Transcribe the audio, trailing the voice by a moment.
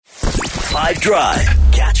5 Drive.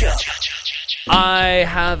 Catch up. I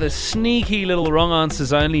have a sneaky little wrong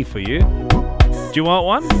answers only for you. Do you want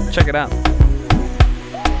one? Check it out.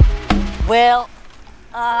 Well,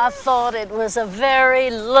 I thought it was a very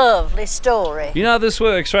lovely story. You know how this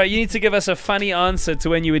works, right? You need to give us a funny answer to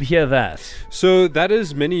when you would hear that. So that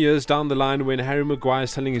is many years down the line when Harry Maguire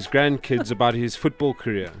is telling his grandkids about his football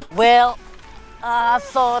career. Well, I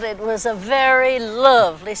thought it was a very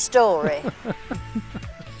lovely story.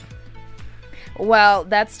 Well,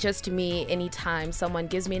 that's just me anytime someone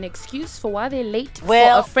gives me an excuse for why they're late for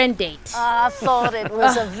Well, a friend date. I thought it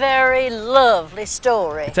was a very lovely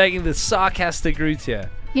story. You're taking the sarcastic route here.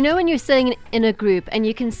 You know when you're sitting in a group and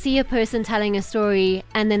you can see a person telling a story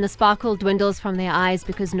and then the sparkle dwindles from their eyes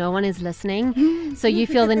because no one is listening? So you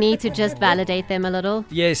feel the need to just validate them a little?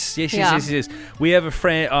 Yes. Yeah. We have a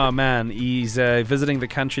friend, oh man, he's visiting the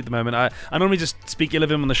country at the moment. I normally just speak ill of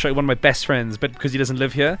him on the show, one of my best friends, but because he doesn't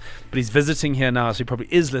live here, but he's visiting here now, so he probably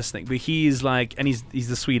is listening. But he's like, and he's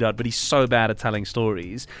the sweetheart, but he's so bad at telling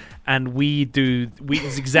stories. And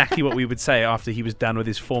it's exactly what we would say after he was done with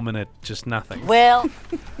his 4-minute just nothing. Well,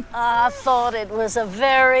 I thought it was a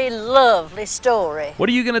very lovely story. What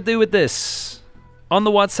are you going to do with this? On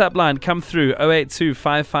the WhatsApp line, come through 082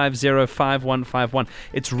 550 5151.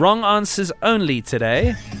 It's wrong answers only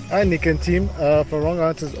today. Hi, Nick and team. For wrong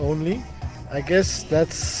answers only, I guess that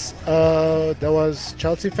was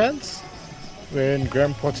Chelsea fans when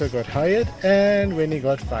Graham Potter got hired and when he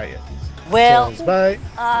got fired. Well, Cheers, bye.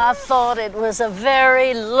 I thought it was a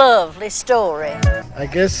very lovely story. I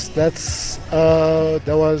guess that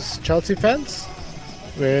was Chelsea fans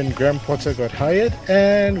when Graham Potter got hired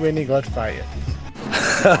and when he got fired.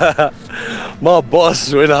 My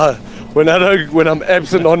boss when I'm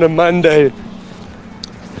absent on a Monday.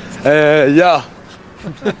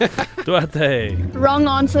 Duarte. Wrong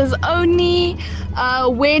answers only.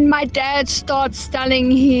 When my dad starts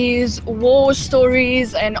telling his war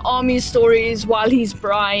stories and army stories while he's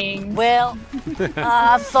braaiing. Well,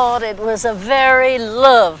 I thought it was a very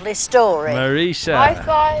lovely story. Marisha. High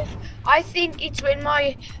five. I think it's when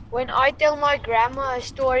I tell my grandma a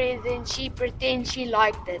story, then she pretends she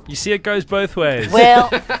liked it. You see, it goes both ways. Well,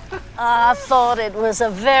 I thought it was a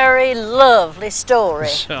very lovely story.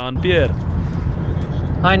 Sean Beer.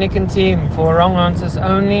 Hi Nick and team, for wrong answers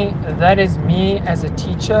only, that is me as a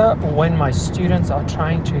teacher when my students are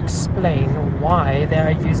trying to explain why they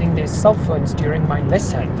are using their cell phones during my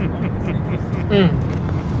lesson.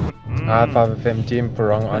 Hi 5FM team, for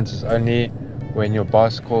wrong answers only, when your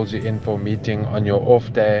boss calls you in for a meeting on your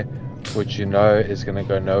off day, which you know is going to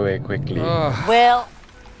go nowhere quickly. Well,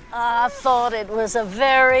 I thought it was a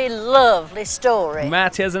very lovely story.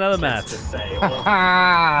 Matt, here's another Matt.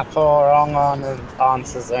 For wrong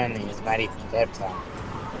answers only is Matty from Cape Town.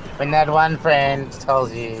 When that one friend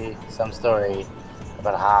tells you some story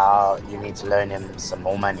about how you need to loan him some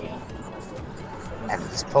more money, and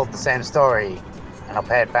he's pulled the same story, and I'll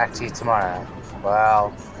pay it back to you tomorrow.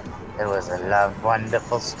 Well, it was a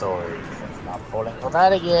wonderful story. Not falling for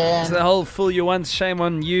that again. It's the whole fool you once, shame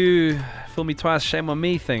on you. Fool me twice, shame on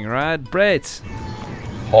me thing, right? Brett.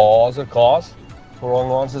 Cars are cars. For wrong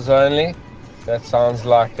answers only. That sounds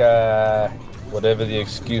like whatever the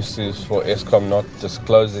excuse is for Eskom not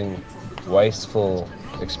disclosing wasteful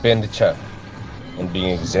expenditure and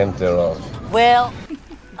being exempt thereof. Well,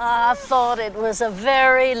 I thought it was a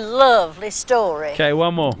very lovely story. Okay,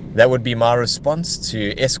 one more. That would be my response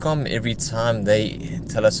to Eskom every time they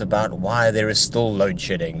tell us about why there is still load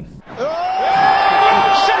shedding.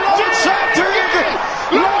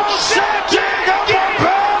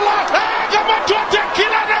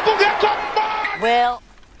 Well,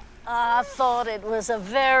 I thought it was a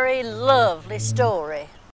very lovely story.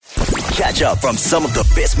 Catch up from some of the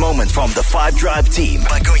best moments from the 5 Drive team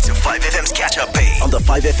by going to 5FM's catch up page on the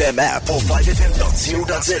 5FM app or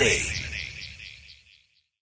 5FM.co.za.